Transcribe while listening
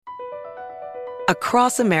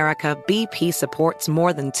Across America, BP supports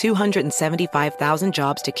more than 275,000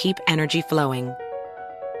 jobs to keep energy flowing.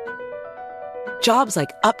 Jobs like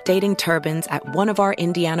updating turbines at one of our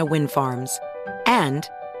Indiana wind farms and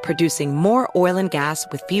producing more oil and gas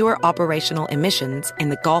with fewer operational emissions in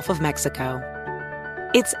the Gulf of Mexico.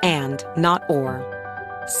 It's and, not or.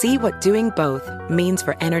 See what doing both means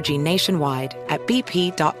for energy nationwide at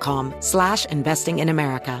bp.com/investing in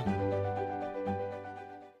America.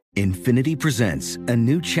 Infiniti presents a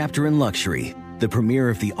new chapter in luxury, the premiere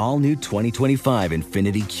of the all-new 2025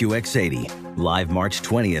 Infiniti QX80, live March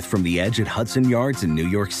 20th from the Edge at Hudson Yards in New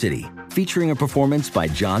York City, featuring a performance by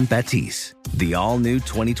Jon Batiste. The all-new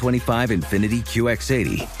 2025 Infiniti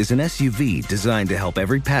QX80 is an SUV designed to help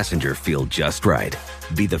every passenger feel just right.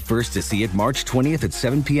 Be the first to see it March 20th at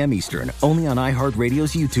 7 p.m. Eastern, only on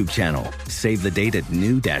iHeartRadio's YouTube channel. Save the date at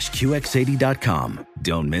new-QX80.com.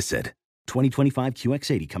 Don't miss it. 2025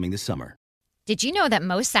 QX80 coming this summer. Did you know that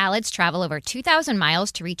most salads travel over 2,000 miles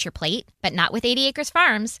to reach your plate? But not with 80 Acres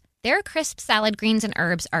Farms. Their crisp salad greens and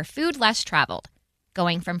herbs are food less traveled,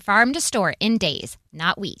 going from farm to store in days,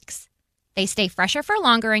 not weeks. They stay fresher for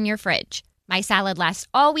longer in your fridge. My salad lasts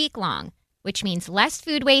all week long, which means less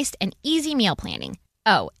food waste and easy meal planning.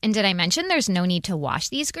 Oh, and did I mention there's no need to wash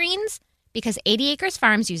these greens? Because 80 Acres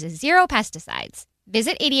Farms uses 0 pesticides.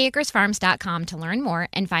 Visit 80acresfarms.com to learn more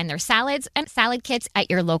and find their salads and salad kits at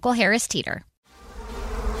your local Harris Teeter.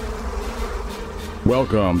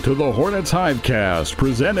 Welcome to the Hornets Hivecast,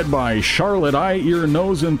 presented by Charlotte Eye, Ear,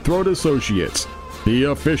 Nose, and Throat Associates, the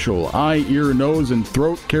official eye, ear, nose, and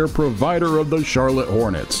throat care provider of the Charlotte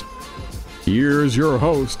Hornets. Here's your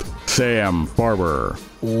host, Sam Farber.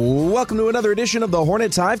 Welcome to another edition of the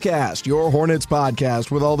Hornets Hivecast, your Hornets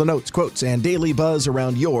podcast with all the notes, quotes, and daily buzz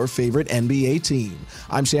around your favorite NBA team.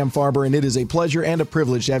 I'm Sam Farber, and it is a pleasure and a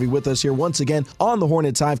privilege to have you with us here once again on the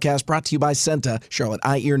Hornets Hivecast, brought to you by Senta, Charlotte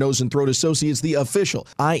Eye, Ear, Nose, and Throat Associates, the official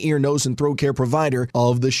eye, ear, nose, and throat care provider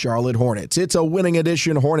of the Charlotte Hornets. It's a winning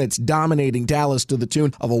edition, Hornets dominating Dallas to the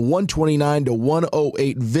tune of a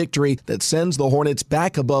 129-108 victory that sends the Hornets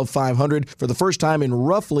back above 500 for the first time in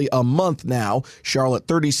roughly a month now. Charlotte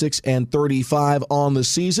 36-35 on the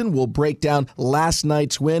season. We'll break down last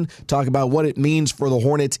night's win, talk about what it means for the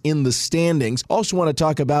Hornets in the standings. Also want to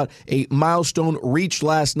talk about a milestone reached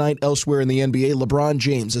last night elsewhere in the NBA. LeBron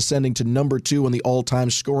James ascending to number 2 on the all-time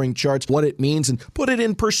scoring charts, what it means, and put it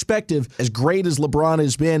in perspective. As great as LeBron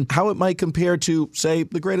has been, how it might compare to, say,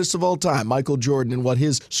 the greatest of all time, Michael Jordan, and what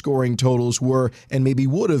his scoring totals were and maybe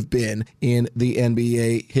would have been in the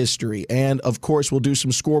NBA history. And, of course, we'll do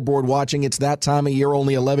some scoreboard watching. It's that time of year.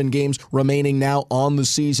 Only 11 games remaining now on the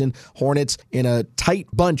season. Hornets in a tight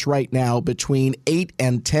bunch right now between 8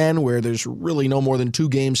 and 10, where there's really no more than 2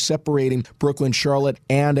 games separating Brooklyn, Charlotte,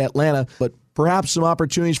 and Atlanta. But perhaps some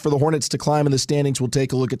opportunities for the Hornets to climb in the standings. We'll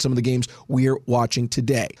take a look at some of the games we're watching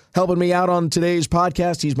today. Helping me out on today's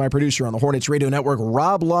podcast, he's my producer on the Hornets Radio Network,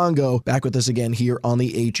 Rob Longo, back with us again here on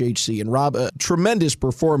the HHC. And Rob, a tremendous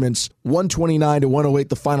performance, 129-108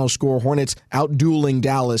 the final score. Hornets out-dueling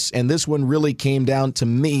Dallas, and this one really came down to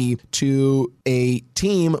me to a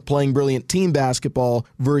team playing brilliant team basketball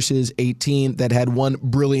versus a team that had one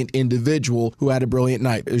brilliant individual who had a brilliant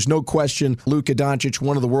night. There's no question Luka Doncic,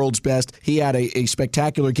 one of the world's best. He had a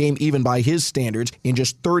spectacular game, even by his standards. In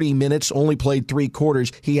just 30 minutes, only played 3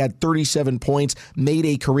 quarters. He had 37 points, made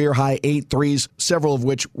a career-high 8 threes, several of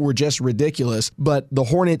which were just ridiculous. But the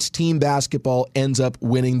Hornets team basketball ends up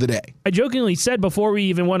winning the day. I jokingly said before we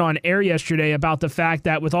even went on air yesterday about the fact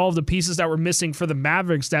that with all of the pieces that were missing for the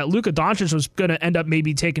Mavericks, that Luka Doncic was going to end up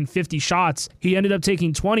maybe taking 50 shots. He ended up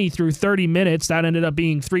taking 20 through 30 minutes. That ended up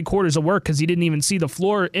being 3 quarters of work because he didn't even see the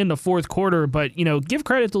floor in the fourth quarter. But, you know, give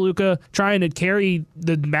credit to Luka trying to carry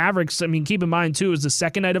the Mavericks. I mean, keep in mind, too, it was the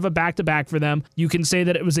second night of a back-to-back for them. You can say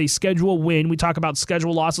that it was a schedule win. We talk about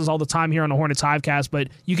schedule losses all the time here on the Hornets Hivecast, but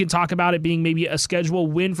you can talk about it being maybe a schedule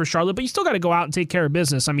win for Charlotte, but you still got to go out and take care of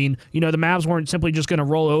business. I mean, you know, the Mavs weren't simply just going to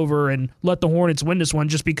roll over and let the Hornets win this one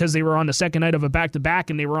just because they were on the second night of a back-to-back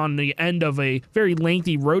and they were on the end of a very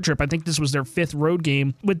lengthy road trip. I think this was their 5th road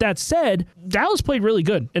game. With that said, Dallas played really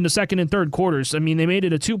good in the second and third quarters. I mean, they made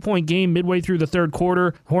it a 2-point game midway through the third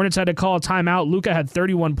quarter. Hornets had to call a timeout. Luka had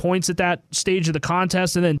 31 points at that stage of the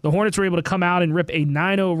contest, and then the Hornets were able to come out and rip a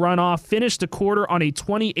 9-0 run off, finish the quarter on a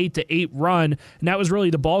 28-8 run, and that was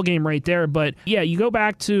really the ball game right there. But yeah, you go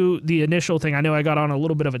back to the initial thing. I know I got on a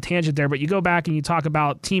little bit of a tangent there, but you go back and you talk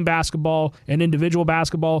about team basketball and individual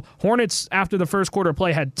basketball. Hornets, after the first quarter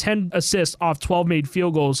play, had 10 assists off 12 made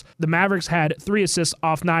field goals. The Mavericks had 3 assists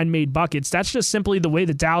off 9 made buckets. That's just simply the way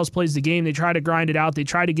that Dallas plays the game. They try to grind it out. They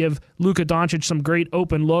try to give Luka Doncic some great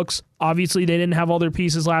open looks. Obviously, they didn't have all their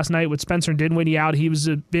pieces last night with Spencer Dinwiddie out. He was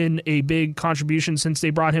been a big contribution since they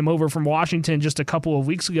brought him over from Washington just a couple of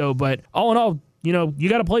weeks ago. But all in all, you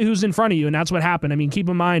got to play who's in front of you, and that's what happened. I mean, keep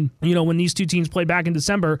in mind, when these two teams played back in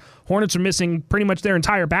December, Hornets are missing pretty much their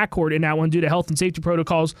entire backcourt in that one due to health and safety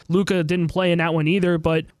protocols. Luka didn't play in that one either,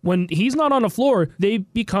 but when he's not on the floor, they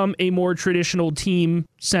become a more traditional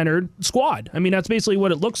team-centered squad. I mean, that's basically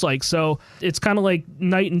what it looks like. So it's kind of like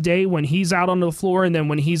night and day when he's out on the floor and then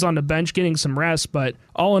when he's on the bench getting some rest. But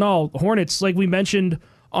all in all, Hornets, like we mentioned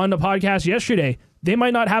on the podcast yesterday, they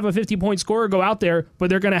might not have a 50-point scorer go out there, but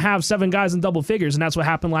they're going to have 7 guys in double figures, and that's what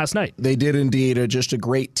happened last night. They did indeed. Just a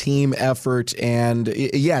great team effort. And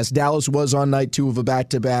yes, Dallas was on night 2 of a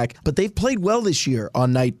back-to-back, but they've played well this year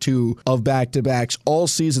on night 2 of back-to-backs all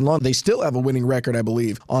season long. They still have a winning record, I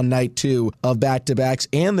believe, on night 2 of back-to-backs,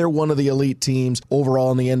 and they're one of the elite teams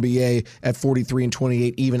overall in the NBA at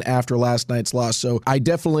 43-28, even after last night's loss. So I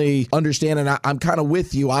definitely understand, and I'm kind of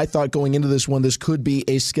with you. I thought going into this one, this could be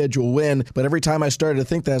a schedule win, but every time I started to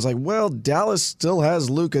think that, I was like, well, Dallas still has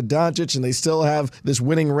Luka Doncic, and they still have this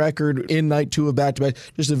winning record in night 2 of back-to-back.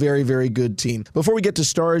 Just a very, very good team. Before we get to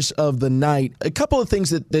stars of the night, a couple of things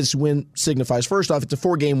that this win signifies. First off, it's a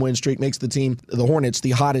 4-game win streak, makes the team, the Hornets,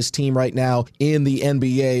 the hottest team right now in the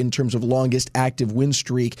NBA in terms of longest active win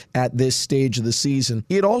streak at this stage of the season.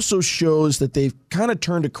 It also shows that they've kind of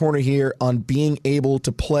turned a corner here on being able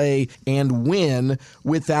to play and win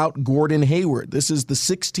without Gordon Hayward. This is the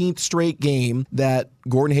 16th straight game that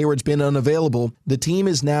Gordon Hayward's been unavailable. The team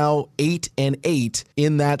is now 8-8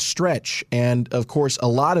 in that stretch. And of course, a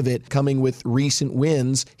lot of it coming with recent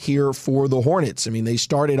wins here for the Hornets. I mean, they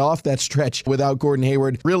started off that stretch without Gordon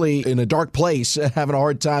Hayward really in a dark place, having a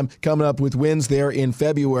hard time coming up with wins there in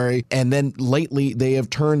February. And then lately, they have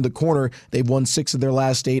turned the corner. They've won 6 of their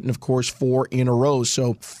last 8 and of course 4 in a row.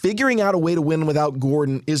 So figuring out a way to win without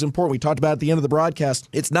Gordon is important. We talked about at the end of the broadcast.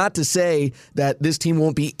 It's not to say that this team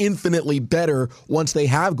won't be infinitely better once they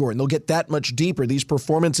have Gordon. They'll get that much deeper. These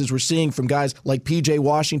performances we're seeing from guys like P.J.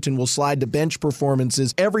 Washington will slide to bench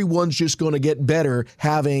performances. Everyone's just going to get better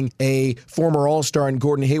having a former All-Star and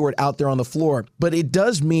Gordon Hayward out there on the floor. But it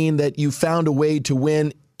does mean that you found a way to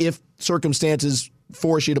win if circumstances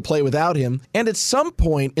force you to play without him. And at some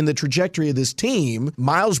point in the trajectory of this team,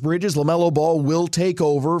 Miles Bridges, LaMelo Ball will take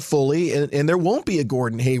over fully, and there won't be a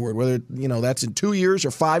Gordon Hayward, whether that's in 2 years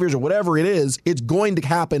or 5 years or whatever it is. It's going to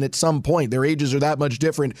happen at some point. Their ages are that much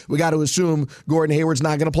different. We got to assume Gordon Hayward's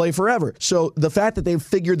not going to play forever. So the fact that they've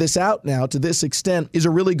figured this out now to this extent is a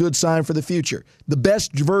really good sign for the future. The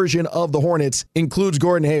best version of the Hornets includes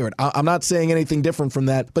Gordon Hayward. I'm not saying anything different from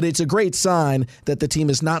that, but it's a great sign that the team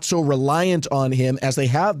is not so reliant on him as they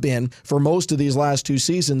have been for most of these last 2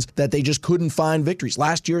 seasons, that they just couldn't find victories.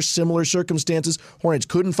 Last year, similar circumstances, Hornets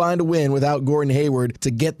couldn't find a win without Gordon Hayward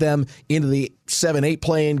to get them into the 7-8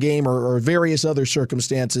 play-in game or various other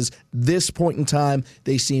circumstances. This point in time,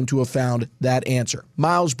 they seem to have found that answer.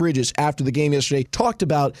 Miles Bridges, after the game yesterday, talked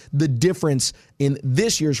about the difference in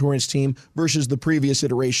this year's Hornets team versus the previous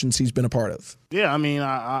iterations he's been a part of. Yeah, I mean,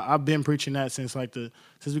 I've been preaching that since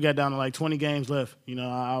we got down to 20 games left.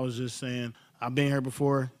 I was just saying, I've been here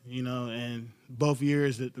before, and both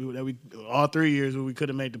years that we, all 3 years where we could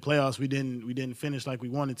have made the playoffs, we didn't finish like we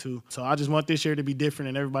wanted to. So I just want this year to be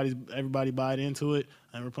different, and everybody buy into it,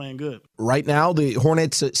 and we're playing good. Right now, the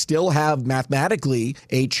Hornets still have mathematically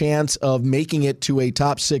a chance of making it to a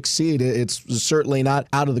top 6 seed. It's certainly not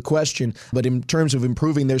out of the question, but in terms of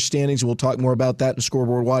improving their standings, we'll talk more about that in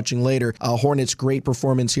Scoreboard Watching later. Hornets, great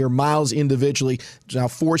performance here. Miles individually, now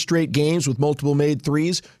 4 straight games with multiple made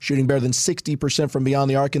threes, shooting better than 60% from beyond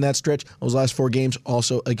the arc in that stretch. Those last 4 games,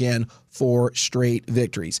 also, again, 4 straight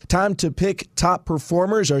victories. Time to pick top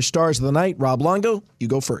performers, our stars of the night. Rob Longo, you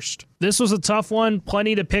go first. This was a tough one.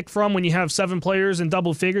 Plenty to pick from when you have 7 players in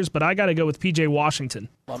double figures, but I got to go with P.J. Washington.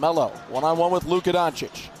 LaMelo, one-on-one with Luka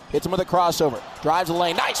Doncic. Hits him with a crossover. Drives the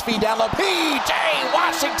lane. Nice feed down low. P.J.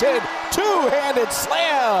 Washington, two-handed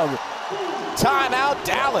slam. Timeout,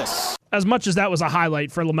 Dallas. As much as that was a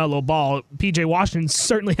highlight for LaMelo Ball, P.J. Washington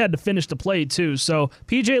certainly had to finish the play too. So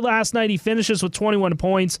P.J. last night, he finishes with 21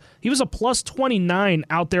 points. He was a plus 29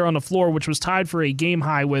 out there on the floor, which was tied for a game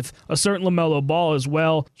high with a certain LaMelo Ball as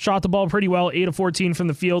well. Shot the ball pretty well, 8 of 14 from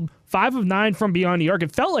the field. 5 of 9 from beyond the arc.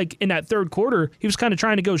 It felt like in that third quarter, he was kind of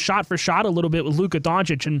trying to go shot for shot a little bit with Luka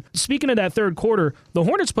Doncic. And speaking of that third quarter, the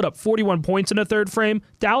Hornets put up 41 points in the third frame.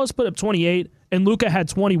 Dallas put up 28. And Luka had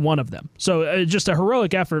 21 of them. So just a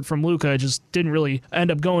heroic effort from Luka. It just didn't really end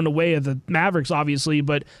up going the way of the Mavericks, obviously.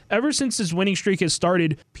 But ever since his winning streak has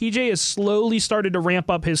started, PJ has slowly started to ramp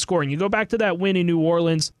up his scoring. You go back to that win in New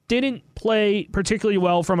Orleans, didn't play particularly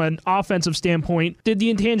well from an offensive standpoint. Did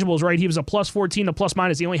the intangibles, right? He was a plus 14, a plus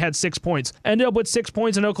minus. He only had 6 points. Ended up with 6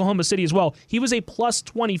 points in Oklahoma City as well. He was a plus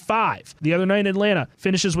 25. The other night in Atlanta,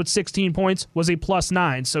 finishes with 16 points, was a plus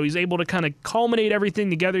 9. So he's able to kind of culminate everything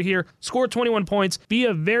together here, score 21 points, be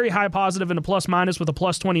a very high positive and a plus minus with a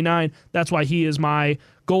plus 29. That's why he is my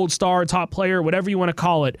gold star, top player, whatever you want to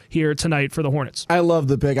call it here tonight for the Hornets. I love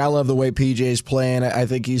the pick. I love the way PJ's playing. I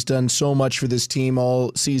think he's done so much for this team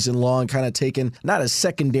all season long, kind of taken not a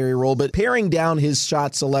secondary role, but paring down his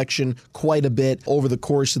shot selection quite a bit over the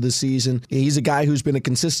course of the season. He's a guy who's been a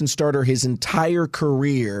consistent starter his entire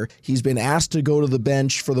career. He's been asked to go to the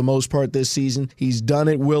bench for the most part this season. He's done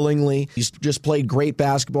it willingly. He's just played great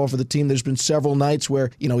basketball for the team. There's been several nights where,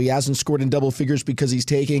 he hasn't scored in double figures because he's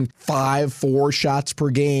taking 5-4 shots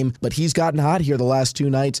per game, but he's gotten hot here the last 2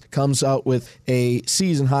 nights, comes out with a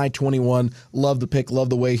season-high 21. Love the pick, love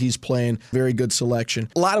the way he's playing. Very good selection.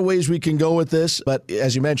 A lot of ways we can go with this, but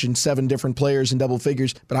as you mentioned, 7 different players in double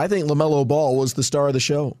figures, but I think LaMelo Ball was the star of the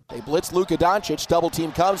show. They blitz Luka Doncic, double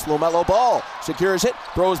team comes, LaMelo Ball secures it,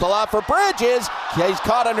 throws the lob for Bridges. He's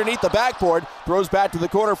caught underneath the backboard, throws back to the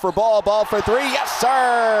corner for Ball for 3, yes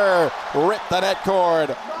sir! Rip the net cord.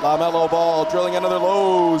 LaMelo Ball drilling another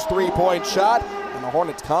Lowe's 3-point shot. The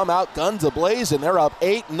Hornets come out guns ablaze, and they're up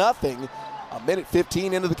 8-0, a minute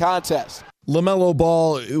 15 into the contest. LaMelo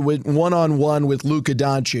Ball went one-on-one with Luka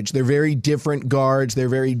Doncic. They're very different guards. They're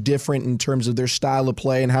very different in terms of their style of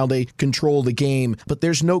play and how they control the game. But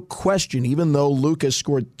there's no question, even though Luka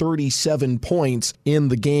scored 37 points in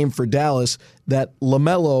the game for Dallas, that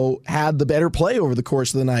LaMelo had the better play over the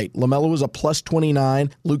course of the night. LaMelo was a plus 29.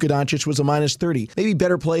 Luka Doncic was a minus 30. Maybe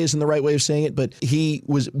better play isn't the right way of saying it, but he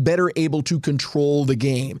was better able to control the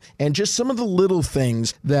game. And just some of the little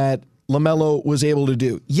things that LaMelo was able to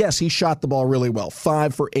do. Yes, he shot the ball really well.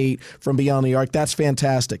 5 for 8 from beyond the arc. That's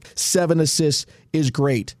fantastic. 7 assists is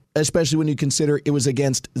great, especially when you consider it was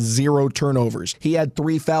against 0 turnovers. He had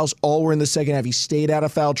 3 fouls, all were in the second half. He stayed out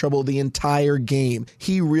of foul trouble the entire game.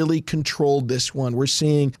 He really controlled this one. We're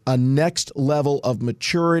seeing a next level of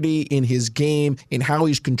maturity in his game, in how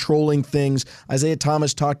he's controlling things. Isaiah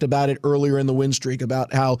Thomas talked about it earlier in the win streak,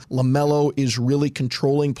 about how LaMelo is really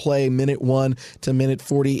controlling play minute 1 to minute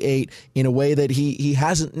 48 in a way that he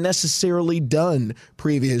hasn't necessarily done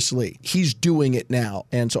previously. He's doing it now.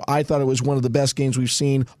 And so I thought it was one of the best games we've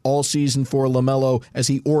seen all season for LaMelo as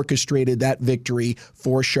he orchestrated that victory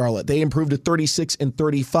for Charlotte. They improved to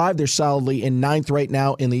 36-35. They're solidly in 9th right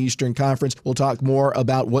now in the Eastern Conference. We'll talk more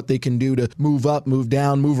about what they can do to move up, move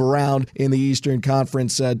down, move around in the Eastern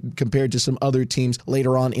Conference compared to some other teams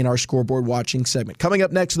later on in our scoreboard watching segment. Coming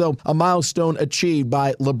up next, though, a milestone achieved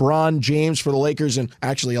by LeBron James for the Lakers, and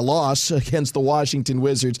actually a loss against the Washington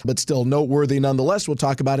Wizards, but still noteworthy nonetheless. We'll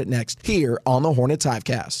talk about it next here on the Hornets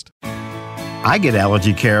Hivecast. I get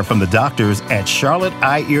allergy care from the doctors at Charlotte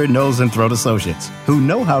Eye, Ear, Nose, and Throat Associates, who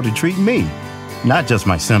know how to treat me, not just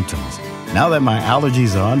my symptoms. Now that my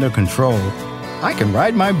allergies are under control, I can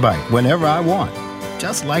ride my bike whenever I want,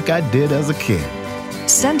 just like I did as a kid.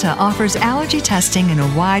 CENTA offers allergy testing and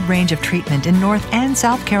a wide range of treatment in North and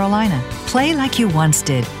South Carolina. Play like you once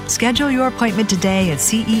did. Schedule your appointment today at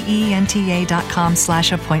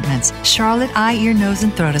ceenta.com/appointments. Charlotte Eye, Ear, Nose,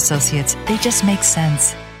 and Throat Associates. They just make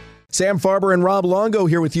sense. Sam Farber and Rob Longo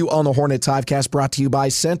here with you on the Hornets Hivecast, brought to you by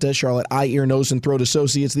CENTA, Charlotte Eye, Ear, Nose, and Throat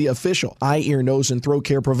Associates, the official eye, ear, nose, and throat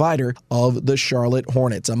care provider of the Charlotte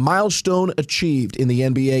Hornets. A milestone achieved in the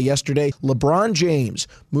NBA yesterday. LeBron James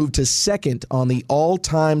moved to 2nd on the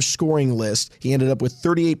all-time scoring list. He ended up with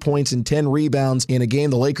 38 points and 10 rebounds in a game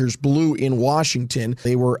the Lakers blew in Washington.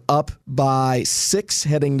 They were up by 6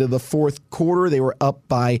 heading to the 4th quarter. They were up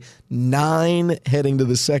by 9 heading to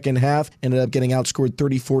the second half. Ended up getting outscored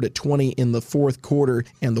 34-20 in the 4th quarter,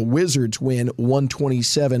 and the Wizards win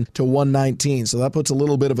 127-119. So that puts a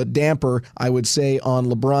little bit of a damper, I would say, on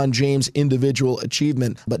LeBron James' individual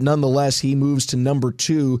achievement. But nonetheless, he moves to number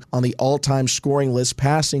 2 on the all-time scoring list,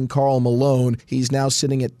 passing Karl Malone. He's now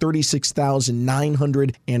sitting at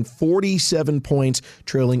 36,947 points,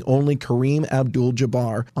 trailing only Kareem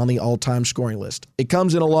Abdul-Jabbar on the all-time scoring list. It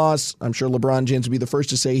comes in a loss. I'm sure LeBron James would be the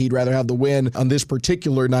first to say he'd rather have the win on this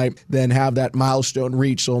particular night than have that milestone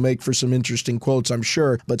reached. So it'll make for some interesting quotes, I'm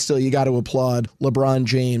sure. But still, you got to applaud LeBron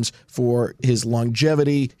James for his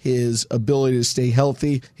longevity, his ability to stay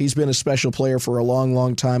healthy. He's been a special player for a long,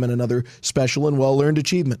 long time, and another special and well-earned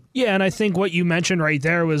achievement. Yeah, and I think what you mentioned right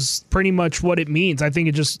there was pretty much what it means. I think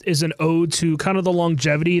it just is an ode to kind of the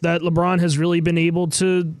longevity that LeBron has really been able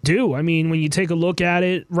to do. I mean, when you take a look at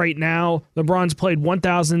it right now, LeBron's played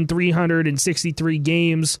 1,363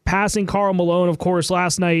 games, passing Karl Malone, of course,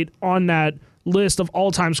 last night on that list of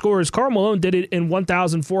all-time scorers. Karl Malone did it in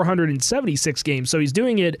 1,476 games, so he's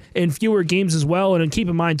doing it in fewer games as well. And keep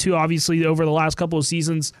in mind, too, obviously, over the last couple of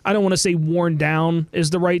seasons, I don't want to say worn down is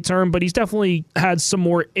the right term, but he's definitely had some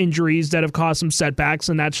more injuries that have caused some setbacks,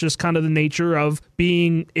 and that's just kind of the nature of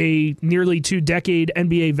being a nearly 2-decade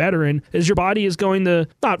NBA veteran, is your body is going to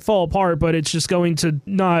not fall apart, but it's just going to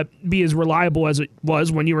not be as reliable as it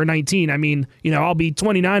was when you were 19. I mean, I'll be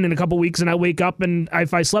 29 in a couple weeks and I wake up and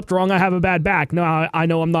if I slept wrong, I have a bad back. Now, I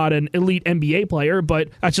know I'm not an elite NBA player, but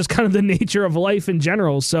that's just kind of the nature of life in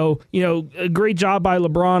general. So, a great job by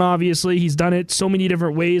LeBron, obviously. He's done it so many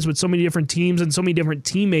different ways with so many different teams and so many different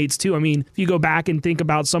teammates, too. I mean, if you go back and think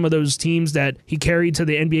about some of those teams that he carried to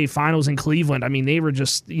the NBA Finals in Cleveland, I mean, they were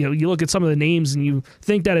just, you look at some of the names and you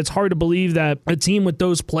think that it's hard to believe that a team with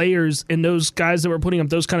those players and those guys that were putting up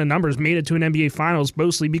those kind of numbers made it to an NBA Finals,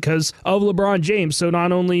 mostly because of LeBron James. So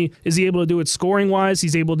not only is he able to do it scoring-wise,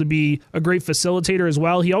 he's able to be a great facilitator as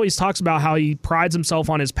well. He always talks about how he prides himself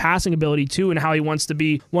on his passing ability, too, and how he wants to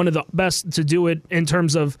be one of the best to do it in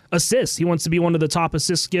terms of assists. He wants to be one of the top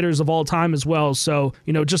assist getters of all time as well. So,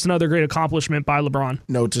 just another great accomplishment by LeBron.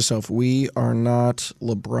 Note to self, we are not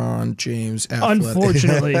LeBron James athletic.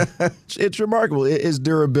 Unfortunately. It's remarkable. His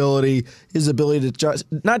durability, his ability to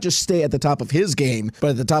not just stay at the top of his game,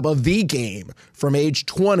 but at the top of the game from age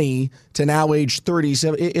 20 to now age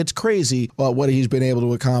 37. It's crazy what he's been able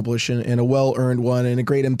to accomplish, and a well-earned one, and a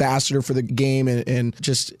great ambassador for the game, and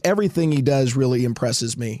just everything he does really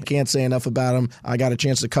impresses me. Can't say enough about him. I got a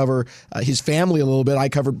chance to cover his family a little bit. I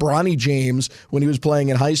covered Bronny James when he was playing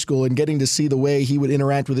in high school, and getting to see the way he would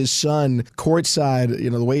interact with his son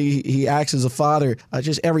courtside, the way he acts as a father,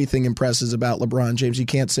 just everything impresses about LeBron James. You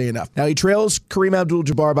can't say enough. Now, he trails Kareem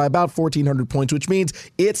Abdul-Jabbar by about 1,400 points, which means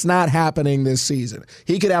it's not happening this season.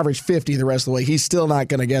 He could average 50 the rest of the way. He's still not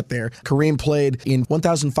going to get there. Kareem played in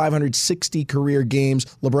 1,560 career games.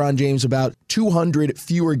 LeBron James about 200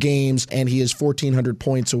 fewer games, and he is 1,400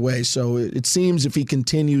 points away. So it seems if he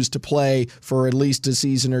continues to play for at least a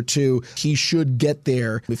season or two, he should get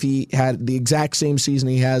there. If he had the exact same season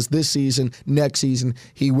he has this season, next season,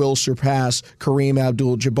 he will surpass Kareem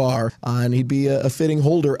Abdul-Jabbar, and he'd be a fitting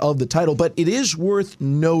holder of the title. But it is worth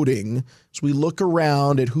noting, as we look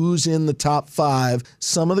around at who's in the top 5,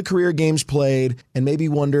 some of the career games played, and maybe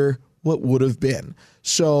wonder what would have been.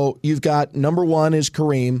 So you've got number 1 is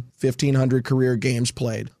Kareem, 1,500 career games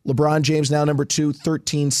played. LeBron James now number 2,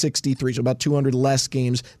 1,363, so about 200 less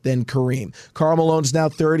games than Kareem. Karl Malone's now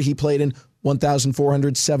 3rd. He played in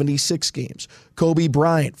 1,476 games. Kobe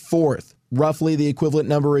Bryant, 4th. Roughly the equivalent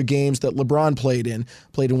number of games that LeBron played in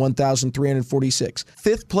 1,346.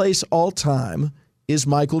 5th place all time is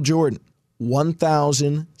Michael Jordan,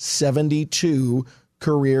 1,072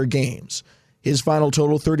 career games. His final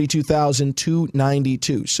total,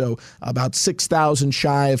 32,292. So about 6,000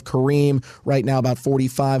 shy of Kareem. Right now, about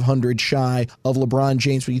 4,500 shy of LeBron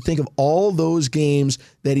James. When you think of all those games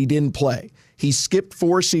that he didn't play, he skipped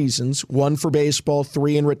 4 seasons, 1 for baseball,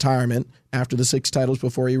 3 in retirement after the 6 titles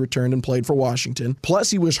before he returned and played for Washington.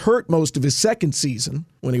 Plus, he was hurt most of his second season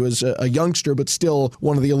when he was a youngster, but still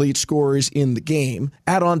one of the elite scorers in the game.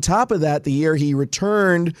 Add on top of that, the year he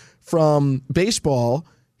returned from baseball,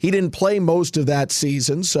 he didn't play most of that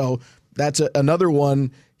season, so that's another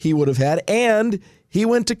one he would have had. And he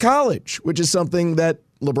went to college, which is something that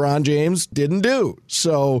LeBron James didn't do.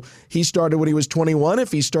 So he started when he was 21.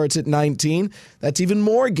 If he starts at 19, that's even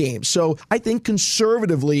more games. So I think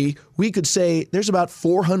conservatively, we could say there's about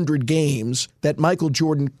 400 games that Michael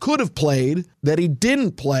Jordan could have played that he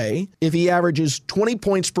didn't play. If he averages 20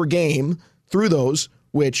 points per game through those,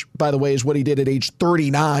 which, by the way, is what he did at age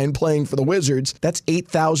 39 playing for the Wizards, that's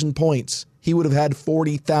 8,000 points. He would have had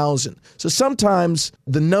 40,000. So sometimes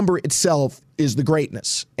the number itself is the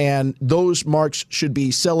greatness, and those marks should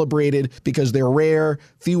be celebrated because they're rare,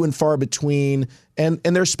 few and far between, and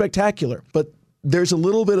they're spectacular. But there's a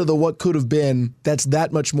little bit of the what could have been that's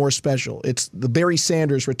that much more special. It's the Barry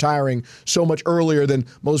Sanders retiring so much earlier than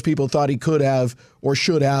most people thought he could have or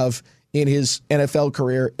should have in his NFL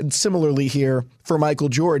career. And similarly here for Michael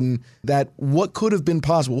Jordan, that what could have been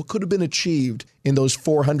possible, what could have been achieved in those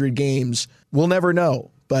 400 games, we'll never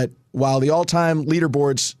know. But while the all-time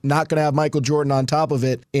leaderboard's not going to have Michael Jordan on top of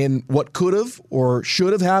it in what could have or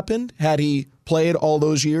should have happened had he played all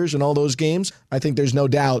those years and all those games, I think there's no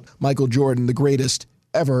doubt Michael Jordan, the greatest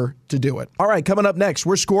ever to do it. All right, coming up next,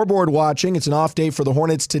 we're scoreboard watching. It's an off day for the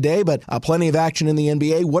Hornets today, but plenty of action in the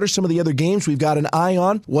NBA. What are some of the other games we've got an eye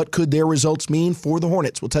on? What could their results mean for the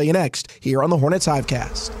Hornets? We'll tell you next here on the Hornets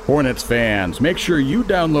Hivecast. Hornets fans, make sure you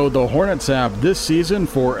download the Hornets app this season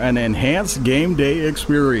for an enhanced game day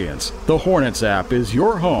experience. The Hornets app is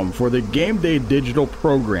your home for the game day digital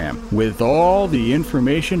program with all the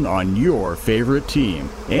information on your favorite team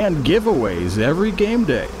and giveaways every game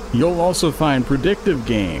day. You'll also find predictive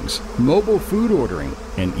games, mobile food ordering,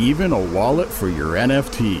 and even a wallet for your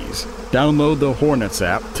NFTs. Download the Hornets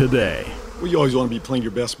app today. Well, you always want to be playing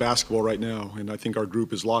your best basketball right now, and I think our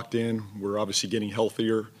group is locked in. We're obviously getting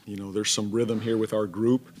healthier. There's some rhythm here with our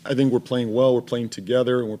group. I think we're playing well, we're playing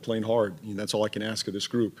together, and we're playing hard. That's all I can ask of this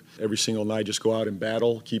group. Every single night, just go out and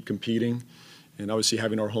battle, keep competing. And obviously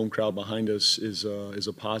having our home crowd behind us is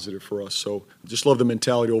a positive for us. So just love the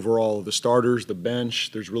mentality overall of the starters, the bench.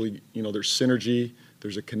 There's really, there's synergy.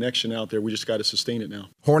 There's a connection out there. We just got to sustain it now.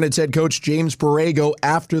 Hornets head coach James Borrego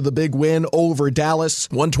after the big win over Dallas,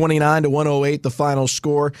 129-108, the final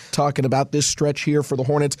score. Talking about this stretch here for the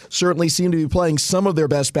Hornets. Certainly seem to be playing some of their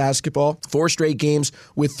best basketball. 4 straight games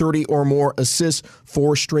with 30 or more assists,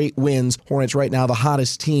 4 straight wins. Hornets right now the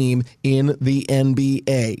hottest team in the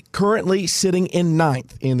NBA. Currently sitting in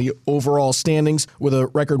 9th in the overall standings with a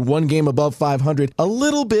record 1 game above 500. A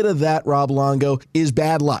little bit of that, Rob Longo, is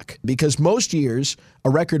bad luck because most years a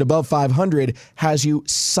record above 500 has you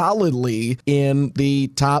solidly in the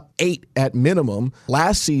top 8 at minimum.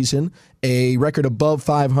 Last season, a record above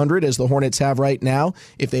 500, as the Hornets have right now,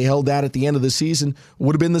 if they held that at the end of the season,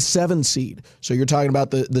 would have been the 7 seed. So you're talking about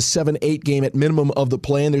the 7-8 game at minimum of the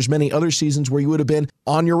play-in. There's many other seasons where you would have been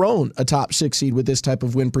on your own a top 6 seed with this type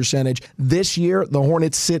of win percentage. This year, the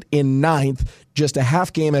Hornets sit in 9th, just a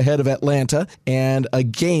half game ahead of Atlanta, and a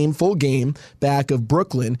full game back of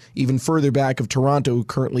Brooklyn, even further back of Toronto, who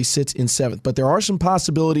currently sits in 7th. But there are some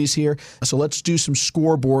possibilities here, so let's do some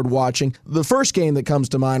scoreboard watching. The first game that comes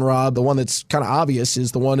to mind, Rob, the one that's kind of obvious,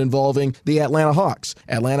 is the one involving the Atlanta Hawks.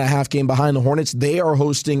 Atlanta half game behind the Hornets. They are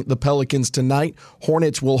hosting the Pelicans tonight.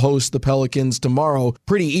 Hornets will host the Pelicans tomorrow.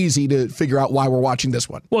 Pretty easy to figure out why we're watching this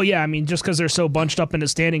one. Well, yeah, just because they're so bunched up in the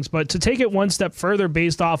standings. But to take it one step further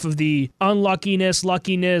based off of the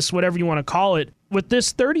luckiness, whatever you want to call it, with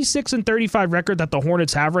this 36-35 record that the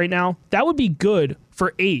Hornets have right now, that would be good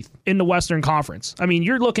for 8th in the Western Conference.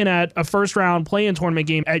 You're looking at a first-round play-in tournament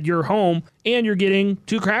game at your home, and you're getting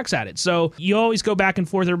 2 cracks at it. So you always go back and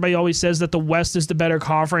forth. Everybody always says that the West is the better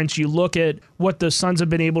conference. You look at what the Suns have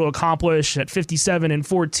been able to accomplish at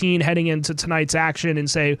 57-14 heading into tonight's action and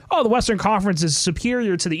say, oh, the Western Conference is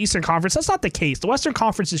superior to the Eastern Conference. That's not the case. The Western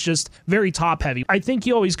Conference is just very top-heavy. I think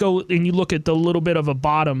you always go and you look at the little bit of a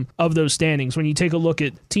bottom of those standings when you take a look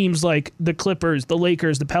at teams like the Clippers, the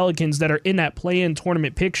Lakers, the Pelicans that are in that play-in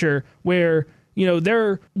tournament picture where,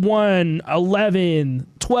 they're 1, 11,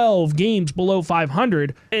 12 games below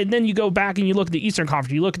 500. And then you go back and you look at the Eastern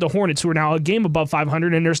Conference. You look at the Hornets, who are now a game above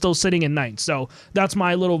 500, and they're still sitting in 9th. So that's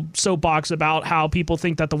my little soapbox about how people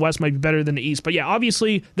think that the West might be better than the East. But yeah,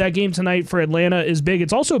 obviously that game tonight for Atlanta is big.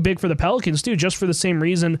 It's also big for the Pelicans, too, just for the same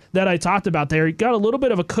reason that I talked about there. You got a little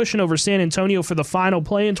bit of a cushion over San Antonio for the final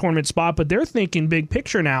play-in tournament spot, but they're thinking big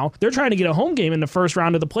picture now. They're trying to get a home game in the first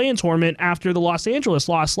round of the play-in tournament after the Los Angeles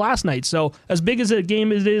loss last night. So as big as a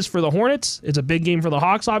game it is for the Hornets, it's a big game for the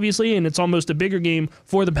Hawks, obviously, and it's almost a bigger game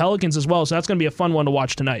for the Pelicans as well. So that's going to be a fun one to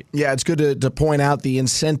watch tonight. Yeah, it's good to point out the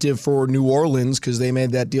incentive for New Orleans because they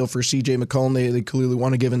made that deal for C.J. McCollum. They clearly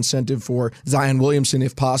want to give incentive for Zion Williamson,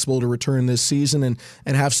 if possible, to return this season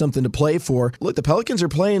and have something to play for. Look, the Pelicans are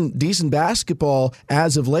playing decent basketball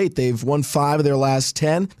as of late. They've won 5 of their last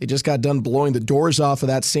 10. They just got done blowing the doors off of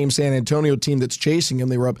that same San Antonio team that's chasing them.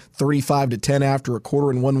 They were up 35-10 after a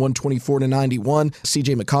quarter and won 124-91.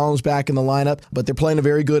 C.J. McCollum's back in the lineup, but they're playing a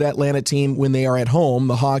very good Atlanta team when they are at home.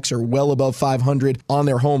 The Hawks are well above 500 on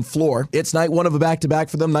their home floor. It's night 1 of a back-to-back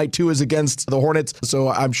for them. Night 2 is against the Hornets, so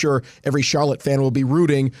I'm sure every Charlotte fan will be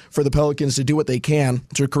rooting for the Pelicans to do what they can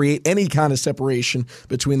to create any kind of separation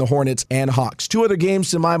between the Hornets and Hawks. 2 other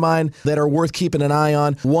games, to my mind, that are worth keeping an eye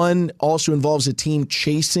on. One also involves a team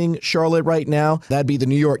chasing Charlotte right now. That'd be the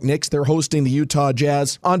New York Knicks. They're hosting the Utah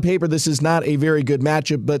Jazz. On paper, this is not a very good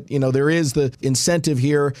matchup, but there is the incentive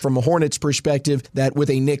here from a Hornets perspective that with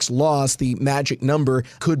a Knicks loss, the magic number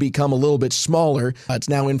could become a little bit smaller. It's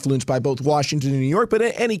now influenced by both Washington and New York, but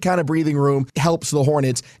any kind of breathing room helps the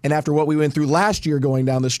Hornets. And after what we went through last year going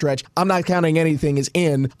down the stretch, I'm not counting anything as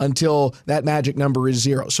in until that magic number is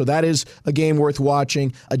 0. So that is a game worth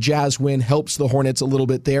watching. A Jazz win helps the Hornets a little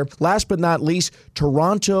bit there. Last but not least,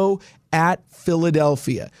 Toronto at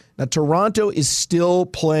Philadelphia. Now, Toronto is still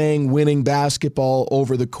playing winning basketball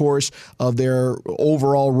over the course of their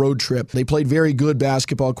overall road trip. They played very good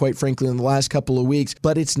basketball, quite frankly, in the last couple of weeks,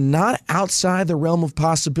 but it's not outside the realm of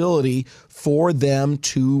possibility for them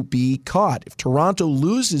to be caught. If Toronto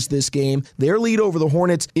loses this game, their lead over the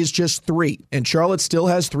Hornets is just 3. And Charlotte still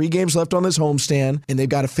has 3 games left on this homestand, and they've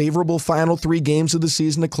got a favorable final 3 games of the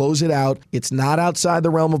season to close it out. It's not outside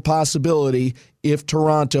the realm of possibility if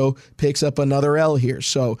Toronto picks up another L here.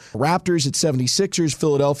 So Raptors at 76ers,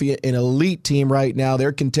 Philadelphia, an elite team right now.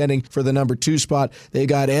 They're contending for the number 2 spot. They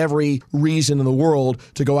got every reason in the world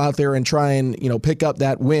to go out there and try and, pick up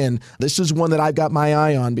that win. This is one that I've got my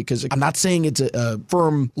eye on because I'm not saying it's a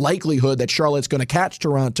firm likelihood that Charlotte's going to catch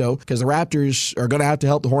Toronto, because the Raptors are going to have to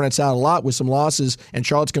help the Hornets out a lot with some losses, and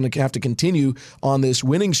Charlotte's going to have to continue on this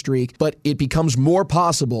winning streak. But it becomes more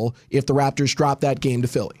possible if the Raptors drop that game to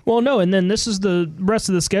Philly. Well, no, and then this is the rest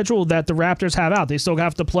of the schedule that the Raptors have out. They still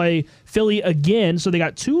have to play Philly again, so they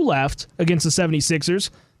got 2 left against the 76ers.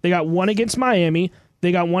 They got 1 against Miami.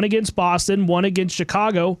 They got 1 against Boston, 1 against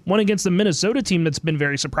Chicago, 1 against the Minnesota team that's been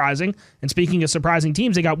very surprising. And speaking of surprising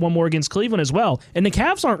teams, they got 1 more against Cleveland as well. And the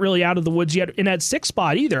Cavs aren't really out of the woods yet in that 6th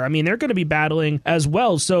spot either. I mean, they're going to be battling as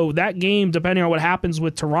well. So that game, depending on what happens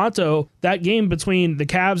with Toronto, that game between the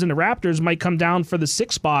Cavs and the Raptors might come down for the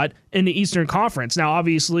 6th spot in the Eastern Conference. Now,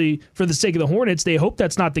 obviously, for the sake of the Hornets, they hope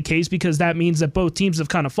that's not the case, because that means that both teams have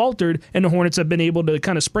kind of faltered, and the Hornets have been able to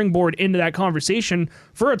kind of springboard into that conversation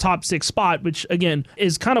for a top 6 spot, which, again,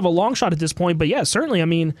 is kind of a long shot at this point. But yeah, certainly, I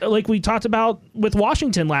mean, like we talked about with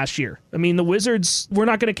Washington last year, I mean, the Wizards, we're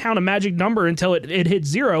not going to count a magic number until it hits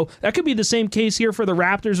 0. That could be the same case here for the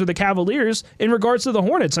Raptors or the Cavaliers in regards to the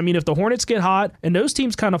Hornets. I mean, if the Hornets get hot and those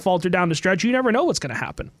teams kind of falter down the stretch, you never know what's going to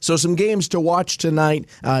happen. So some games to watch tonight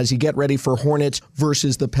as you get ready for Hornets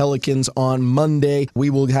versus the Pelicans on Monday. We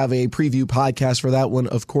will have a preview podcast for that one,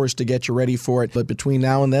 of course, to get you ready for it. But between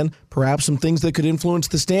now and then, perhaps some things that could influence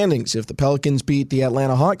the standings. If the Pelicans beat the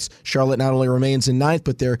Atlanta Hawks, Charlotte not only remains in 9th,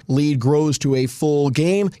 but their lead grows to a full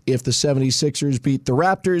game. If the 76ers beat the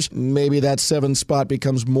Raptors, maybe that 7th spot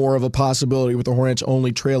becomes more of a possibility, with the Hornets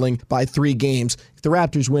only trailing by 3 games. If the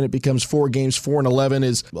Raptors win, it becomes 4 games. 4-11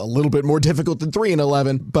 is a little bit more difficult than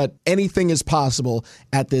 3-11, but anything is possible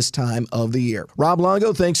at this time of the year. Rob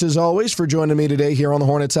Longo, thanks as always for joining me today here on the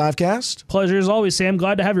Hornets Hivecast. Pleasure as always, Sam.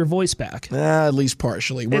 Glad to have your voice back. At least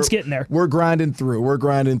partially. It's getting there. We're grinding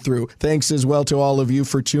through. Thanks as well to all of you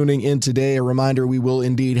for tuning in today. A reminder, we will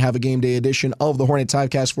indeed have a game day edition of the Hornets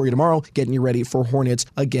Hivecast for you tomorrow, getting you ready for Hornets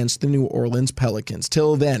against the New Orleans Pelicans.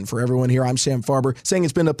 Till then, for everyone here, I'm Sam Farber, saying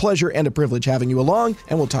it's been a pleasure and a privilege having you along,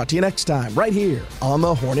 and we'll talk to you next time right here on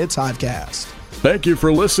the Hornets Hivecast. Thank you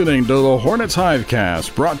for listening to the Hornets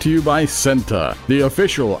Hivecast, brought to you by Senta, the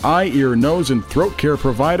official eye, ear, nose, and throat care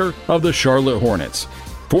provider of the Charlotte Hornets.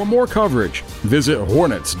 For more coverage, visit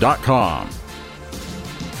Hornets.com.